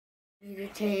To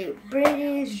take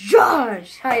British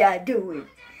Josh. How y'all doing?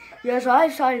 Yeah, so I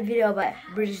saw the video about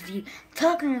British D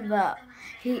talking about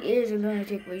he is a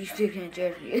lunatic, but you still can't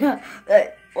judge me.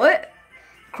 Like, what?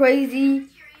 Crazy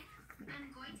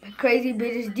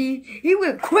British D. He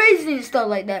went crazy and stuff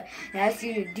like that. And I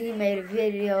see the D made a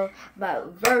video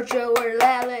about virtual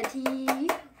reality.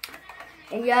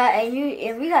 And yeah,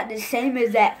 and we got the same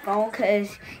exact phone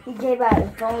because he gave out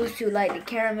the phones to like the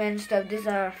cameraman and stuff. This is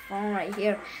our phone right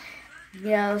here.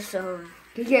 Yeah, so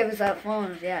he gave us our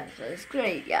phones, yeah, so it's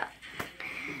great, yeah.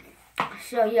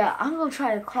 So yeah, I'm gonna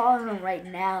try to call him right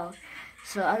now.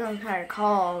 So I'm gonna try to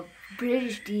call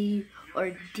British D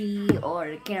or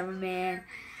the cameraman.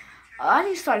 I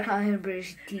need to start calling him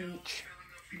British Deej.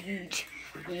 And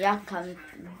y'all can call me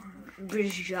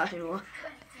British Joshua.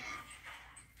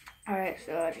 Alright,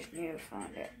 so I just need to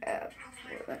find that app.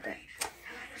 What about that?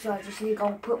 So I just need to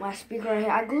go put my speaker right here.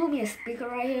 I glued me a speaker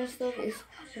right here and stuff. It's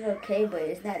okay, but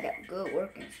it's not that good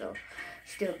working, so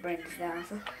still bring this down.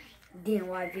 So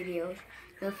DNY videos.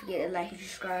 Don't forget to like and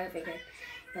subscribe. Okay.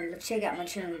 And check out my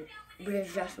channel,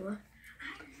 British Joshua.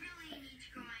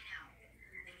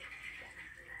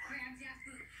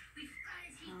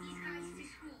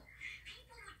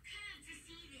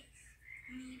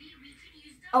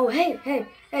 Oh, hey,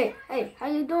 how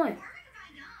you doing?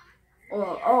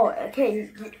 Oh,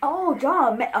 okay. Oh,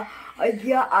 John,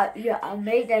 yeah, I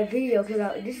made that video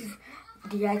because this is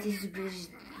British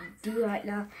D right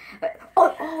now.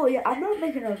 Oh, yeah, I'm not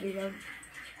making a video.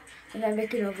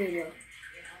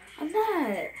 I'm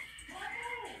not.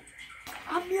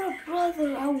 I'm your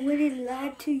brother. I wouldn't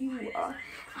lie to you.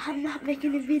 I'm not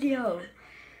making a video.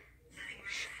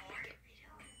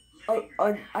 Oh,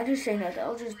 I just say nothing. I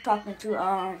was just talking to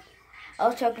my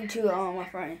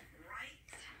friend.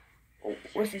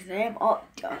 What's his name?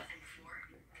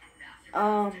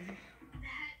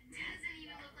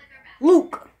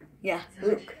 Luke. Yeah,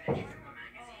 Luke.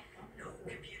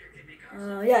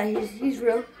 Yeah, he's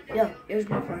real. Yeah, here's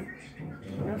my friend.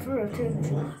 I'm for real too.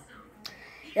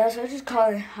 Yeah, so I just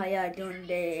calling how y'all doing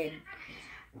today.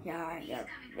 And yeah.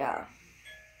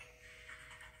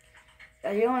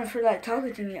 You don't want to feel like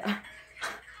talking to me.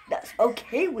 That's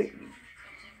okay with me.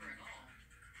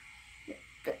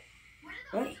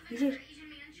 What? He just...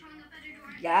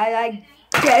 Yeah, I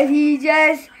guess he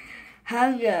just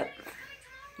hung up.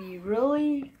 He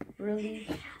really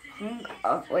hung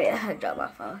up. Wait, I dropped my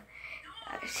phone.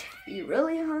 He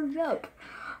really hung up.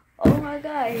 Oh my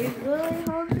god, he really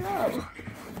hung up. Oh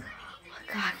my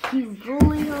god, he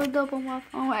really hung up on my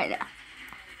phone right now.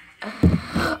 Oh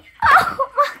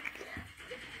my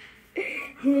god.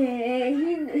 Yeah,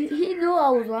 he knew I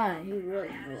was lying. He really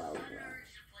knew I was lying.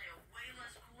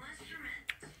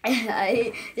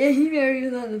 He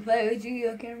married me on the fight with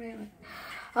you, cameraman.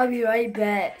 I'll be right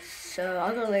back. So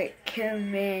I'm gonna let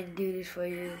cameraman do this for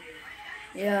you.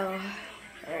 Yo,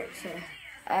 alright, so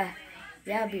yeah,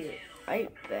 I'll be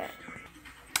right back.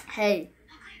 Hey,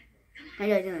 how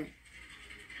y'all doing?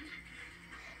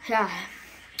 Yeah.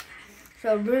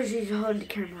 So Bruce is holding the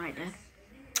camera right now.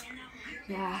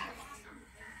 Yeah.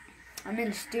 I'm in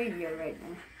the studio right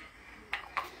now.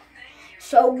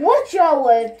 So what y'all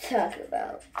want to talk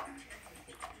about?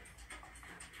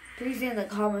 Please in the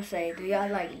comments say, do y'all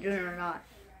like doing it or not?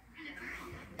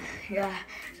 Yeah,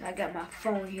 so I got my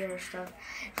phone here and stuff.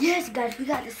 Yes, guys, we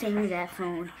got the same exact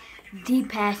phone. D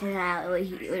passed it out. What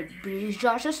British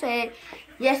Joshua said.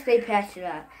 Yes, they passed it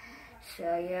out. So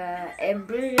yeah, and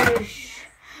British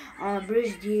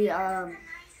D, we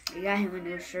got him a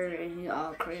new shirt and he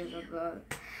all crazy about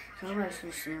it. So I'm gonna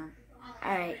switch him.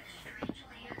 Alright.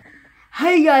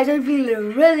 Hey guys, I'm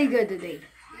feeling really good today.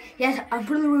 Yes, I'm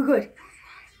feeling really good.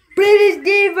 British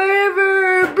D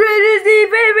forever! British D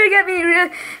forever! Got me real.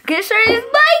 Get started in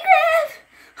Minecraft!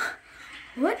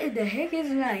 What in the heck is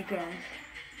Minecraft?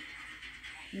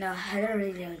 No, I don't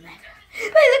really know Minecraft.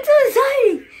 Wait, look so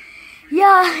exciting!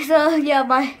 Yeah, so yeah,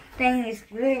 my thing is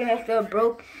really gonna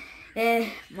broke. And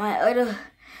my other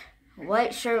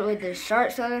white shirt with the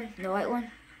sharks on it, the white one,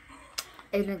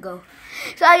 is gonna go.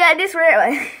 So I got this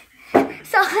red one.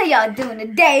 So how y'all doing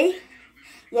today?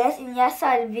 Yes, and y'all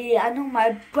saw the video. I know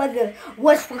my brother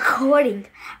was recording.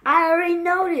 I already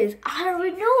know this. I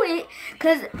already knew it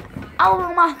because I was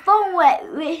on my phone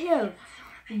with him.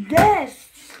 That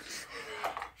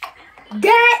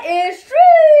is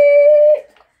true.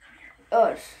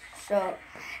 Oh, so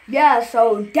yeah,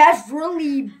 so that's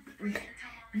really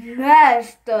mad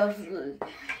stuff.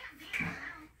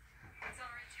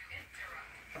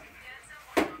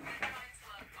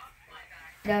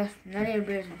 That's none of your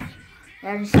business.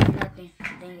 I didn't see nothing.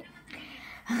 Dang it.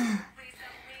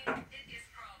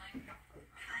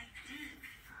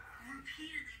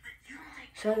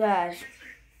 So guys,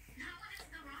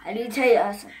 I need to tell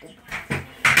you something.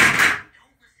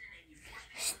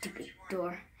 Stupid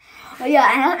door. Oh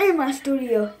yeah, and I'm in my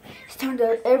studio. It's turned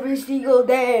up every single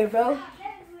day, bro.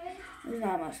 It's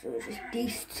not my studio.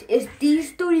 It's the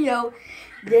studio.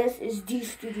 This is the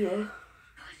studio.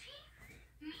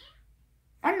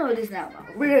 I know this is not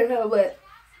my real, but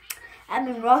I've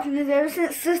been rocking this ever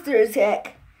since Sister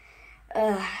Attack.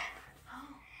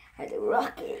 Had to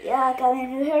rock it. Yeah, I got my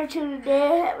new hair too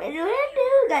today. Have my new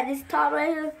hairdo. Got this top right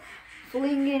here,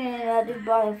 flinging, and I just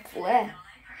bought a flat.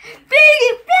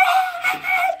 Big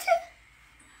flat.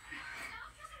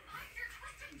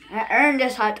 I earned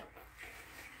this hot.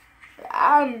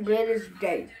 I'm ready as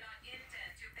day.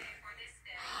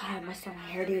 I must have my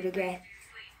hairdo again.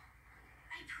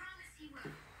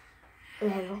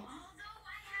 Level.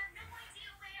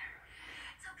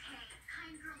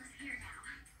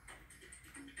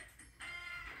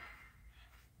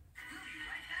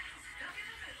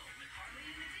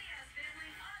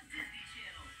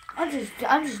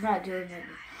 I'm just not doing it.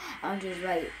 I'm just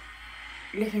like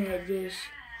looking at this.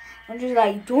 I'm just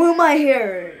like doing my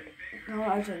hair. No,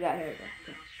 I actually got hair.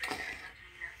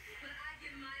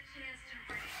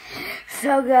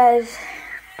 So guys,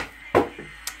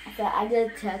 I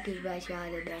did talk about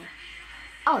y'all today.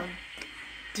 Oh,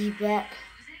 D-back.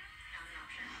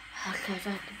 Because I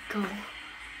have to go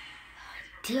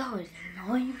deal with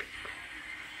annoying people.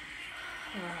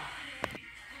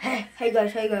 Hey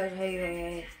guys.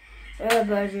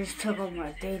 Everybody just took on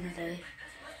my day today.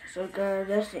 So guys,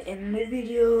 that's the end of the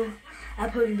video. I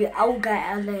got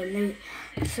out late.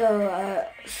 So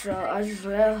I just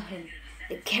left and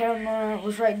the camera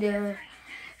was right there.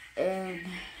 And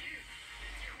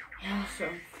yeah, so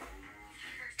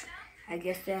I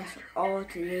guess that's all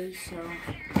today. So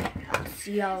I'll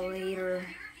see y'all later.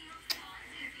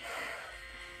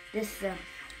 This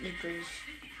is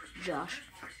Josh.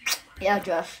 Yeah,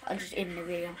 Josh. I'll just end the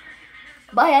video.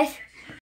 Bye guys.